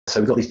So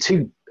we've got these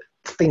two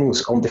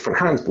things on different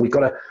hands, but we've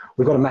got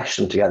to mesh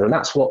them together. And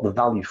that's what the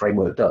value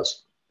framework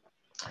does.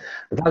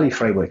 The value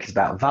framework is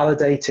about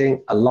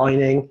validating,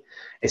 aligning,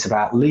 it's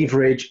about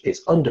leverage,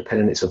 it's underpin,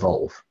 and it's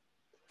evolve.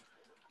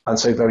 And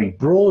so very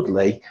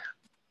broadly,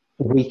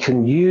 we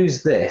can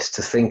use this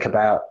to think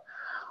about,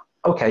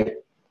 okay,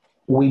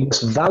 we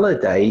must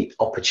validate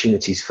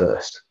opportunities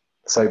first.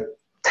 So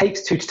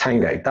takes two to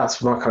tango.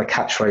 That's my kind of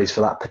catchphrase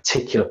for that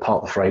particular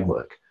part of the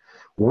framework.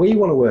 We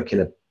want to work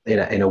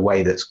in a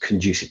way that's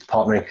conducive to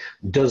partnering.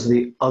 Does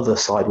the other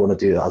side want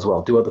to do that as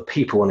well? Do other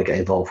people want to get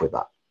involved with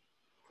that?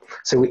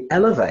 So we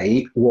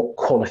elevate what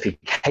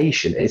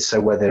qualification is.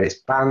 So whether it's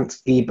BANT,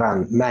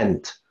 EBAN,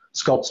 MENT,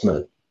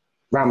 Scotsman,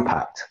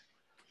 Rampact,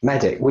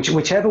 Medic,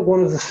 whichever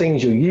one of the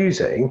things you're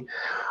using,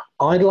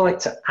 I'd like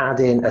to add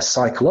in a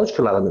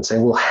psychological element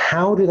saying, well,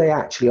 how do they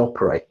actually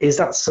operate? Is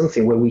that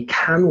something where we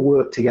can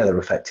work together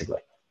effectively?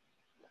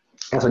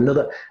 That's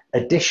another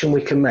addition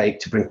we can make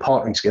to bring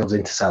partnering skills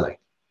into selling.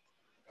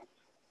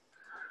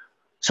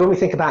 So when we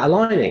think about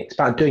aligning, it's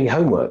about doing your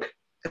homework.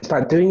 It's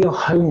about doing your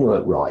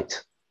homework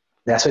right.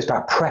 Yeah, so it's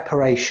about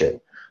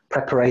preparation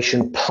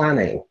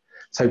planning.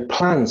 So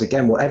plans,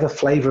 again, whatever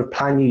flavor of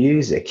plan you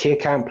use, is it a key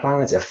account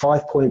plan? Is it a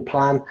 5-point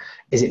plan?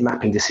 Is it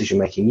mapping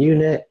decision-making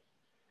unit?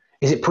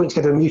 Is it putting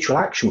together a mutual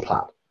action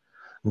plan?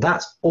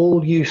 That's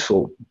all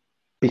useful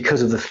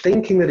because of the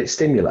thinking that it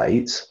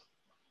stimulates,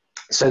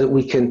 so that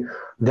we can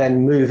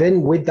then move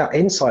in with that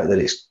insight that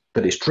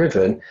it's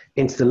driven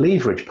into the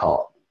leverage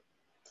part,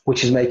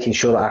 which is making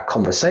sure that our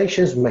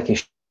conversations, making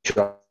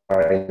sure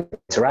our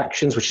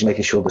interactions, which is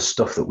making sure the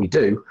stuff that we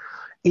do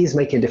is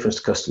making a difference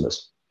to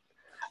customers.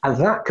 And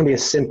that can be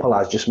as simple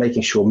as just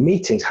making sure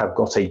meetings have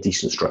got a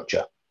decent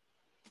structure.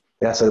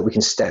 Yeah, so that we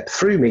can step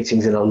through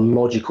meetings in a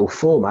logical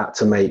format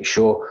to make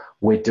sure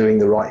we're doing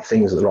the right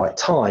things at the right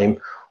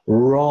time,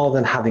 rather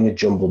than having a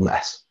jumbled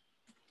mess.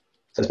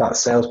 So it's about the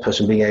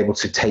salesperson being able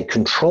to take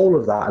control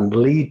of that and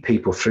lead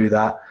people through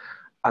that.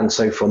 And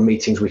so from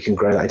meetings, we can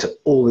grow that into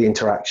all the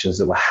interactions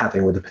that we're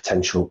having with a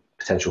potential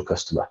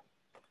customer.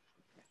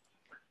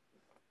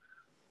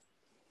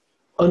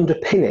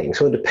 Underpinning.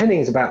 So underpinning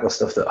is about the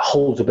stuff that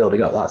holds the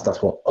building up.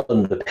 That's what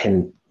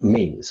underpin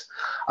means.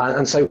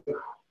 And so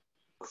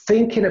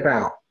thinking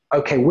about,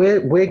 okay,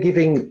 we're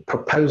giving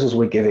proposals,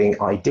 we're giving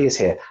ideas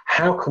here.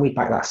 How can we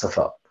back that stuff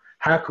up?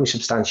 How can we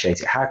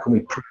substantiate it? How can we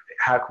prove it?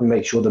 How can we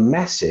make sure the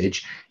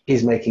message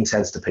is making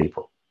sense to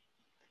people?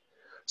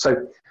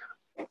 So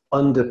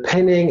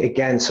underpinning,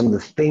 again, some of the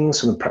things,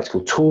 some of the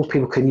practical tools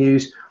people can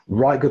use,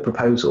 write good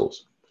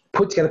proposals,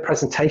 put together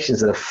presentations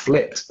that are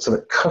flipped so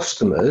that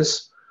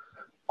customers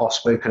are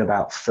spoken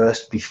about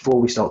first before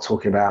we start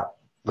talking about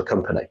the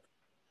company.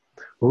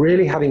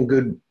 Really having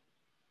good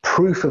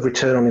proof of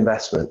return on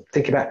investment.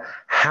 Think about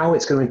how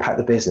it's going to impact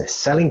the business,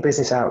 selling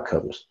business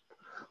outcomes.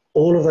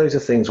 All of those are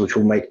things which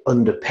will make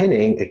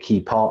underpinning a key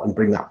part and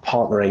bring that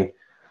partnering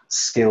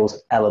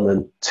skills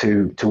element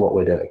to what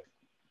we're doing.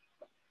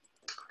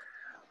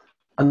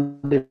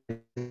 And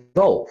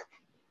evolve.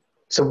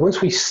 So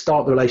once we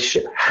start the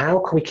relationship, how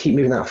can we keep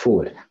moving that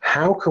forward?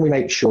 How can we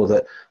make sure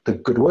that the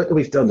good work that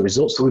we've done, the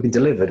results that we've been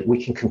delivered,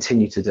 we can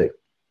continue to do?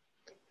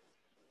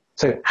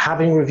 So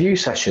having review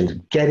sessions,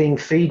 getting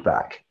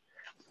feedback,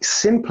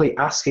 simply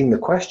asking the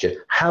question,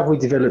 have we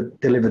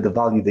delivered the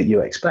value that you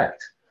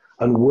expect?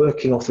 And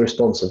working off the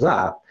response of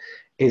that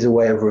is a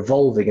way of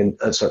evolving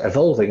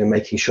and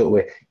making sure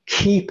we're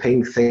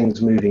keeping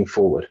things moving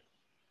forward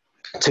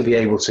to be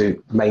able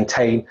to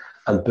maintain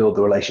and build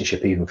the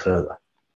relationship even further.